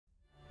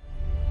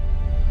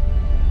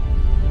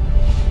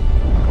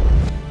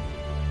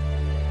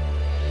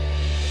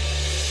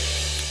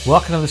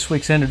Welcome to this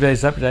week's End of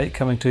Days Update,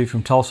 coming to you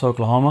from Tulsa,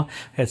 Oklahoma.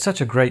 We had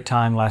such a great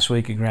time last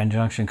week at Grand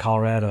Junction,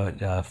 Colorado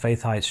at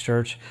Faith Heights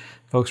Church.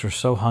 Folks were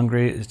so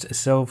hungry. It's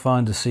so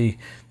fun to see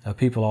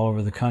people all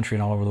over the country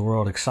and all over the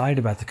world excited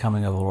about the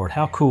coming of the Lord.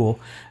 How cool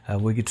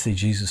we get to see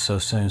Jesus so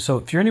soon. So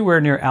if you're anywhere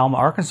near Alma,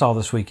 Arkansas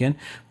this weekend,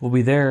 we'll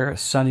be there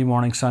Sunday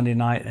morning, Sunday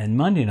night, and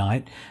Monday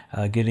night,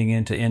 getting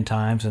into end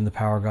times and the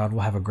power of God.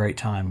 We'll have a great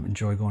time.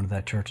 Enjoy going to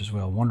that church as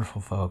well.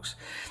 Wonderful folks.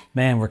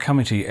 Man, we're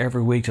coming to you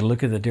every week to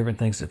look at the different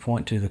things that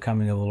point to the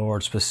coming of the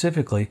Lord,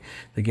 specifically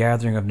the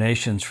gathering of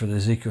nations for the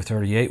Ezekiel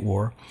 38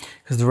 war,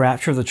 because the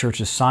rapture of the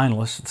church is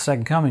signless. The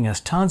second coming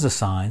has tons of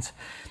signs.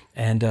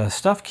 And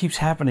stuff keeps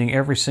happening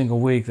every single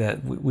week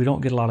that we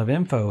don't get a lot of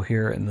info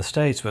here in the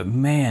States. But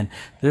man,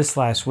 this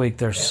last week,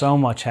 there's so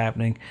much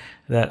happening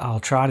that I'll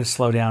try to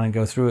slow down and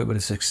go through it. But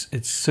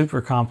it's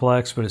super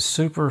complex, but it's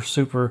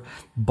super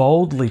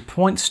boldly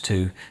points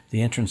to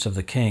the entrance of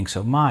the King.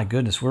 So my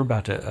goodness, we're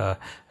about to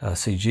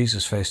see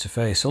Jesus face to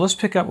face. So let's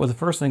pick up with the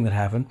first thing that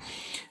happened.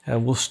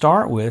 We'll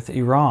start with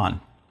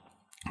Iran.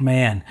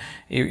 Man,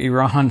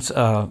 Iran's...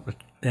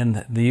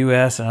 and the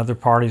U.S. and other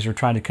parties are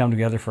trying to come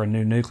together for a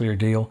new nuclear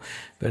deal.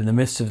 But in the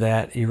midst of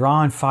that,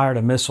 Iran fired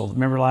a missile.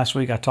 Remember last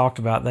week I talked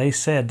about, they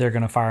said they're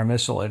going to fire a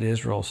missile at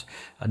Israel's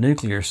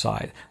nuclear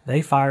site.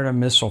 They fired a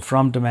missile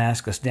from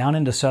Damascus down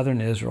into southern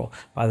Israel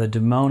by the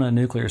Dimona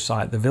nuclear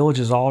site. The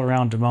villages all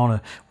around Dimona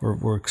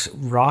were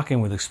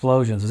rocking with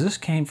explosions. This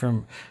came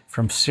from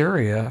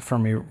Syria,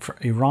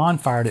 Iran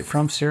fired it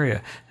from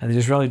Syria. And the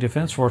Israeli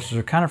Defense Forces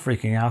are kind of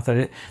freaking out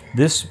that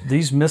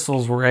these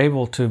missiles were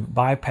able to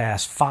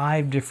bypass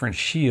 5 different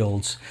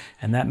shields,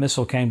 and that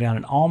missile came down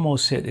and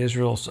almost hit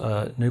Israel's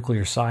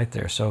nuclear site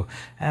there. So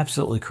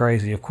absolutely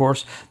crazy. Of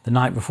course, the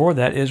night before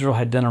that, Israel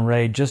had done a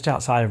raid just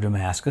outside of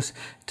Damascus,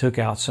 took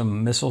out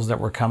some missiles that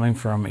were coming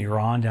from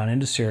Iran down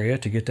into Syria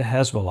to get to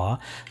Hezbollah.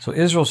 So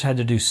Israel's had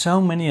to do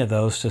so many of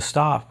those to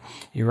stop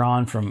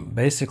Iran from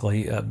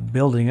basically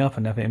building up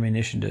enough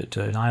ammunition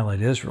to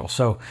annihilate Israel.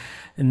 So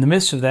in the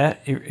midst of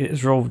that,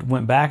 Israel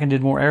went back and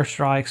did more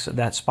airstrikes at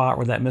that spot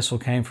where that missile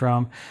came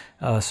from.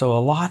 So a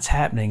lot's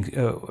happening.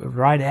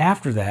 Right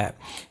after that,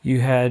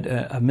 you had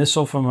a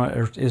missile from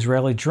an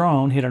Israeli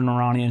drone hit an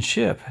Iranian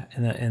ship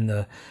in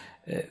the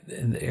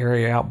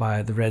area out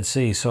by the Red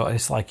Sea. So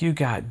it's like you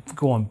got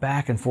going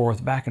back and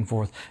forth,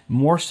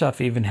 more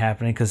stuff even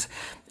happening, because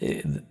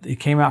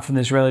it came out from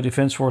the Israeli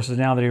Defense Forces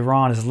now that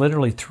Iran is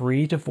literally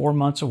 3 to 4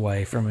 months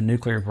away from a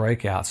nuclear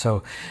breakout.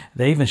 So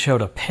they even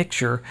showed a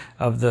picture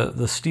of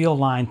the steel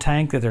line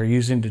tank that they're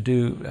using to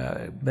do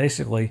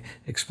basically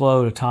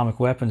explode atomic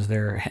weapons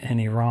there in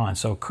Iran.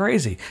 So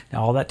crazy.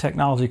 Now all that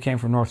technology came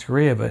from North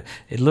Korea, but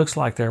it looks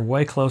like they're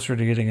way closer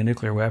to getting a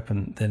nuclear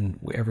weapon than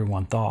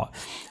everyone thought.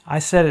 I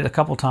said it a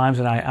couple times,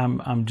 and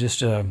I'm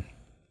just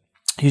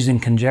using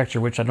conjecture,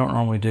 which I don't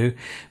normally do,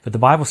 but the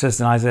Bible says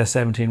in Isaiah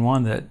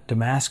 17:1 that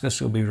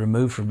Damascus will be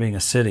removed from being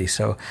a city.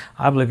 So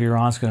I believe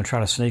Iran's going to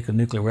try to sneak a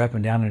nuclear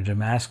weapon down into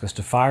Damascus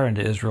to fire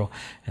into Israel,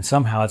 and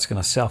somehow it's going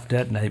to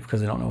self-detonate because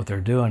they don't know what they're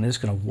doing. It's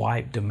going to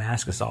wipe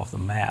Damascus off the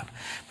map.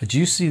 But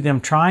you see them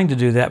trying to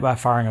do that by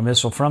firing a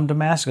missile from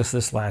Damascus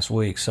this last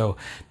week. So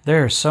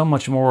there's so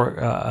much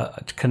more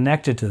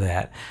connected to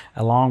that,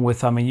 along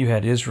with, you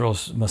had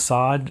Israel's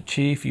Mossad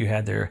chief, you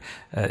had the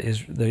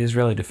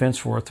Israeli Defense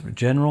Force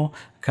general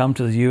come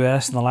to the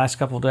U.S. in the last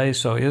couple of days.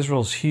 So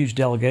Israel's huge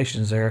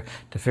delegations there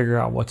to figure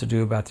out what to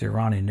do about the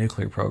Iranian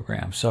nuclear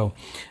program. So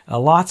a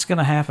lot's going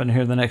to happen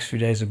here in the next few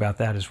days about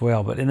that as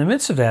well. But in the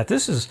midst of that,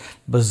 this is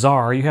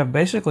bizarre. You have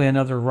basically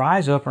another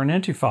rise up or an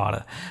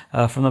intifada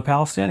from the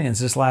Palestinians.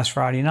 This last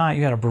Friday night,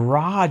 you had a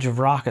barrage of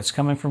rockets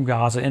coming from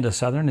Gaza into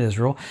southern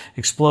Israel,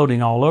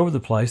 exploding all over the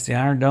place. The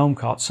Iron Dome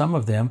caught some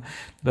of them,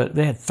 but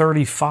they had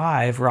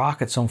 35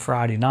 rockets on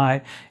Friday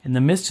night. In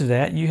the midst of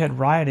that, you had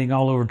rioting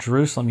all over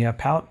Jerusalem. You have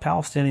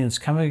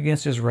Palestinians coming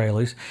against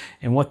Israelis,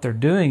 and what they're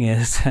doing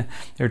is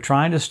they're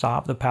trying to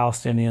stop the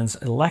Palestinians'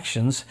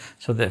 elections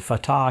so that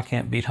Fatah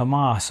can't beat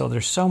Hamas. So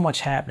there's so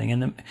much happening.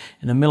 In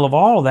the middle of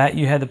all of that,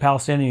 you had the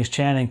Palestinians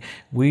chanting,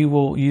 "We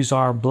will use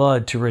our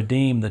blood to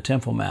redeem the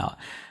Temple Mount."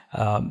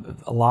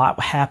 A lot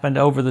happened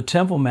over the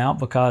Temple Mount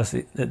because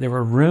there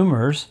were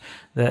rumors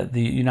that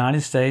the United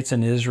States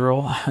and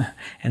Israel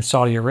and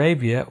Saudi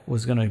Arabia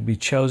was going to be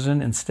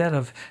chosen instead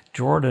of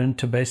Jordan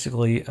to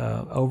basically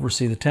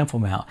oversee the Temple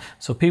Mount.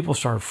 So people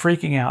started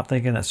freaking out,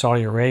 thinking that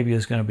Saudi Arabia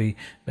is going to be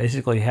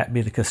basically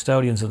be the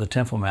custodians of the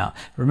Temple Mount.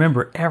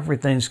 Remember,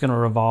 everything's going to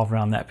revolve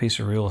around that piece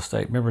of real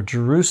estate. Remember,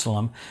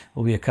 Jerusalem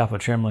will be a cup of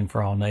trembling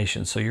for all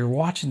nations. So you're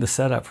watching the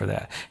setup for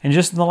that. And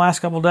just in the last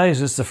couple of days,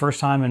 it's the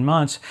first time in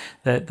months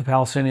that the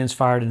Palestinians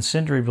fired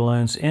incendiary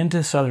balloons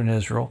into southern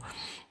Israel.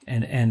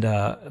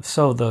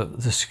 So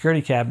the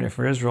security cabinet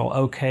for Israel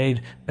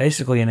okayed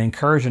basically an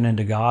incursion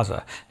into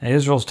Gaza. Now,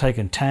 Israel's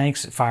taken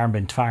tanks,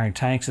 been firing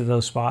tanks at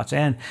those spots,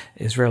 and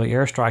Israeli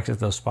airstrikes at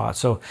those spots.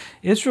 So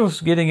Israel's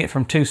getting it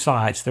from two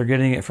sides. They're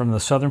getting it from the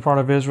southern part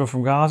of Israel,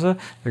 from Gaza.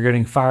 They're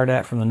getting fired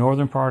at from the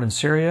northern part in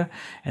Syria.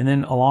 And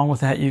then along with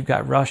that, you've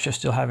got Russia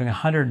still having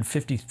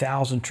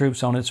 150,000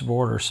 troops on its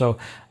border. So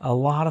a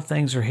lot of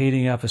things are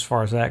heating up as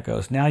far as that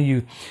goes. Now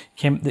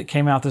that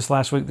came out this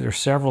last week, there are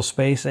several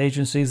space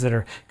agencies that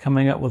are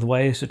coming up with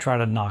ways to try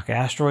to knock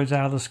asteroids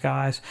out of the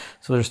skies.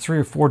 So there's 3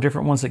 or 4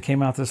 different ones that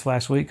came out this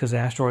last week because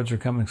asteroids are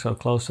coming so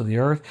close to the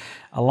Earth.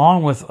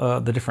 Along with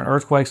the different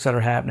earthquakes that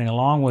are happening,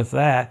 along with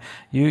that,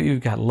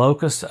 you've got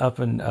locusts up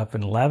in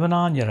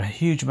Lebanon. You had a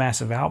huge,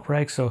 massive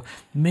outbreak. So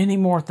many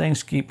more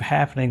things keep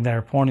happening that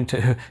are pointing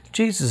to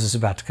Jesus is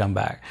about to come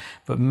back.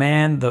 But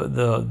man,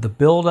 the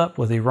buildup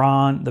with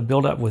Iran, the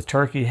buildup with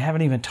Turkey,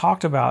 haven't even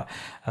talked about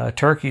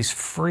Turkey's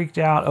freaked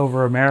out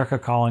over America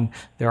calling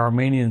the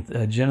Armenian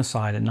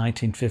genocide in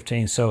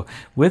 1915. So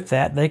with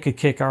that, they could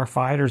kick our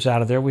fighters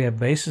out of there. We have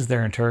bases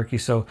there in Turkey.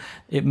 So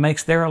it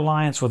makes their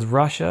alliance with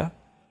Russia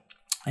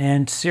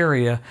and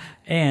Syria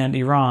and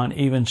Iran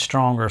even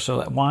stronger.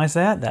 So why is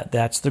that?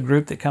 That's the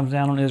group that comes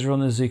down on Israel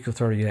in the Ezekiel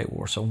 38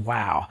 war. So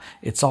wow,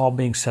 it's all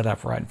being set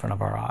up right in front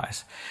of our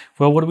eyes.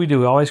 Well, what do?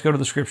 We always go to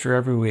the scripture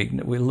every week.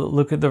 We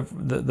look at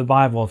the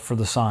Bible for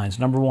the signs.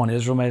 Number 1,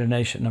 Israel made a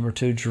nation. Number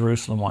 2,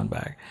 Jerusalem won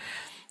back.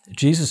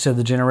 Jesus said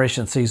the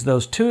generation that sees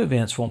those 2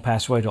 events won't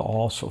pass away till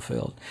all is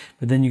fulfilled.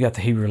 But then you got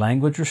the Hebrew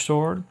language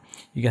restored.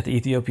 You got the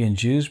Ethiopian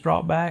Jews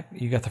brought back.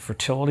 You got the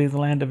fertility of the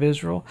land of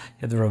Israel.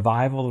 You have the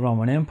revival of the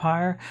Roman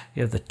Empire.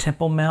 You have the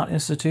Temple Mount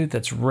Institute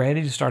that's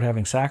ready to start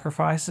having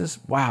sacrifices.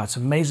 Wow, it's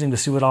amazing to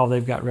see what all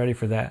they've got ready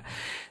for that.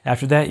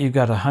 After that, you've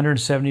got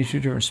 172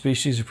 different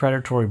species of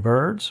predatory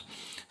birds.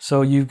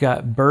 So you've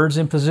got birds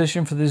in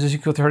position for the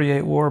Ezekiel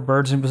 38 war,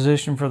 birds in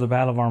position for the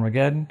Battle of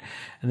Armageddon.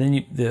 And then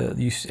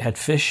you had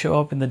fish show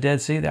up in the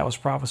Dead Sea. That was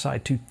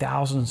prophesied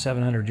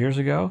 2,700 years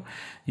ago.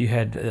 You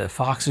had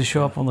foxes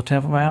show up on the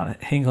Temple Mount.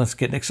 England's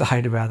getting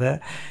excited about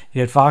that.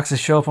 You had foxes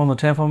show up on the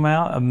Temple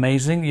Mount.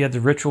 Amazing. You had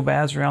the ritual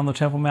baths around the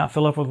Temple Mount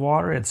fill up with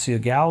water. You had the Sea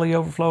of Galilee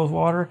overflow with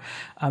water.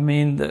 I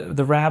mean,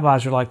 the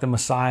rabbis are like the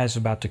Messiah is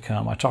about to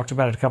come. I talked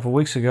about it a couple of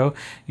weeks ago.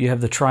 You have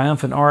the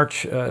triumphant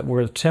arch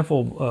where the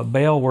temple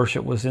Baal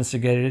worship was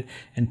instigated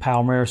in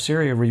Palmyra,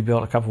 Syria,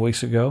 rebuilt a couple of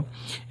weeks ago.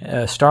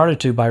 Started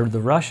to by the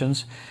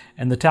Russians.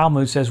 And the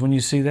Talmud says when you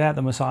see that,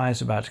 the Messiah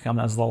is about to come.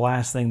 That's the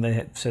last thing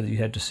they said that you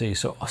had to see.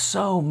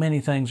 So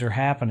many things are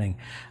happening.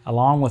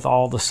 Along with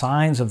all the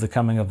signs of the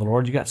coming of the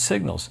Lord, you got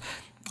signals.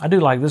 I do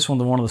like this one.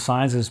 One of the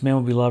signs is men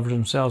will be lovers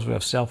themselves. We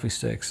have selfie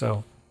sticks.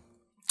 So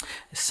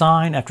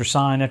sign after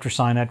sign after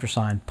sign after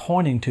sign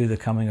pointing to the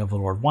coming of the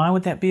Lord. Why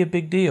would that be a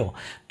big deal?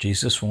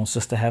 Jesus wants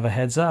us to have a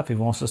heads up. He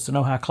wants us to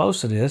know how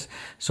close it is.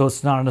 So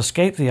it's not an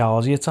escape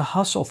theology, it's a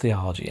hustle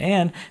theology.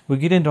 And we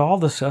get into all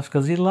this stuff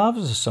because He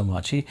loves us so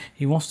much.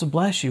 He wants to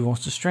bless you, He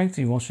wants to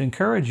strengthen you, He wants to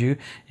encourage you,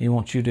 He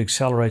wants you to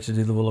accelerate to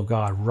do the will of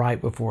God right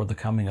before the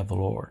coming of the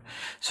Lord.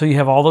 So you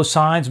have all those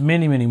signs,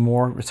 many, many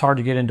more. It's hard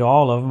to get into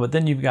all of them, but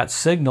then you've got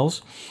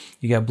signals.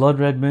 You got blood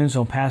red moons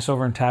on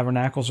Passover and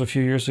Tabernacles a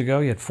few years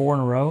ago. You had 4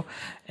 in a row,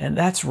 and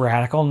that's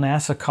radical.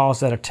 NASA calls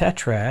that a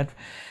tetrad.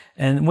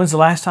 And when's the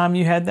last time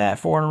you had that?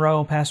 4 in a row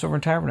on Passover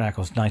and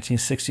Tabernacles.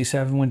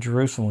 1967 when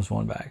Jerusalem was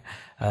won back.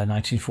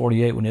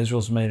 1948 when Israel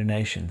was made a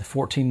nation.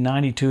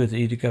 1492 at the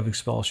Edict of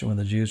Expulsion when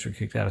the Jews were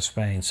kicked out of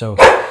Spain. So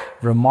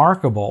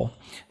remarkable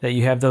that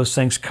you have those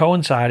things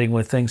coinciding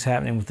with things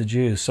happening with the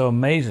Jews. So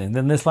amazing.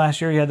 Then this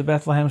last year you had the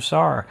Bethlehem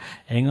Star.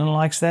 England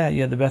likes that.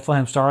 You had the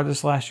Bethlehem Star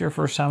this last year,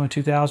 first time in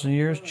 2,000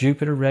 years.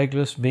 Jupiter,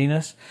 Regulus,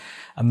 Venus.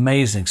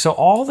 Amazing. So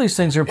all these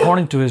things are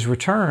pointing to His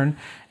return,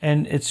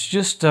 and it's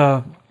just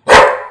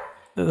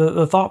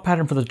the thought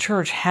pattern for the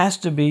church has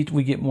to be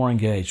we get more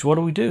engaged.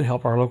 What do?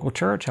 Help our local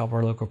church, help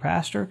our local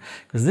pastor,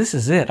 because this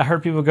is it. I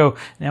heard people go,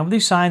 now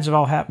these signs have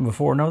all happened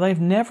before. No, they've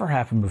never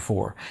happened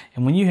before.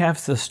 And when you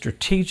have the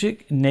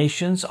strategic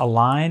nations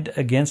aligned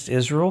against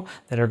Israel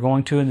that are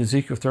going to in the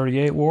Ezekiel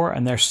 38 war,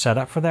 and they're set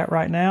up for that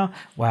right now,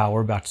 wow,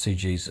 we're about to see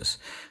Jesus.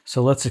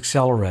 So let's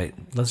accelerate.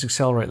 Let's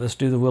accelerate. Let's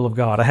do the will of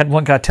God. I had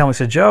one guy tell me, he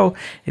said, Joe,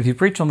 if you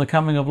preach on the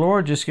coming of the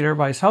Lord, just get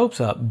everybody's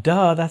hopes up.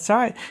 Duh, that's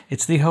right.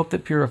 It's the hope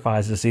that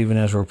purifies us even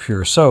as we're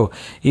pure. So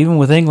even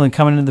with England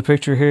coming into the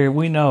picture here,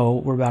 we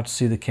know we're about to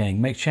see the King.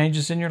 Make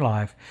changes in your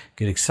life.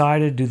 Get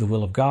excited. Do the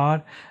will of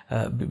God.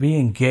 Be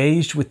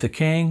engaged with the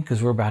King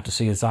because we're about to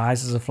see His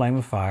eyes as a flame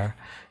of fire,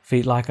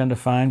 feet like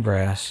undefined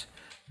brass,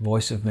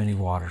 voice of many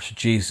waters.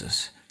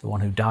 Jesus, the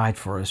one who died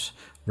for us,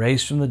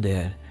 raised from the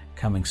dead,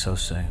 coming so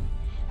soon.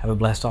 Have a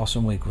blessed,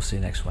 awesome week. We'll see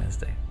you next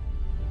Wednesday.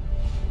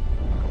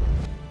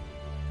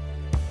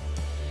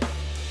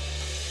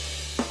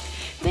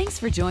 Thanks Thanks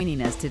for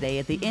joining us today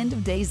at the End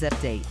of Days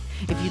Update.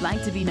 If you'd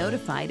like to be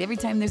notified every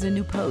time there's a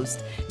new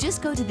post,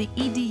 just go to the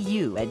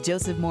EDU at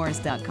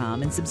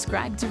josephmorris.com and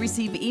subscribe to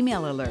receive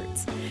email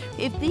alerts.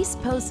 If these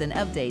posts and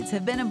updates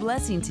have been a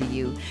blessing to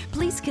you,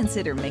 please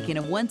consider making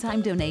a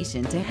one-time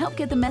donation to help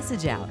get the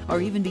message out,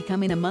 or even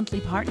becoming a monthly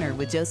partner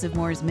with Joseph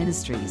Morris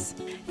Ministries.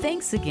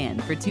 Thanks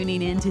again for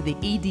tuning in to the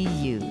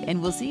EDU,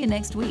 and we'll see you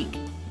next week.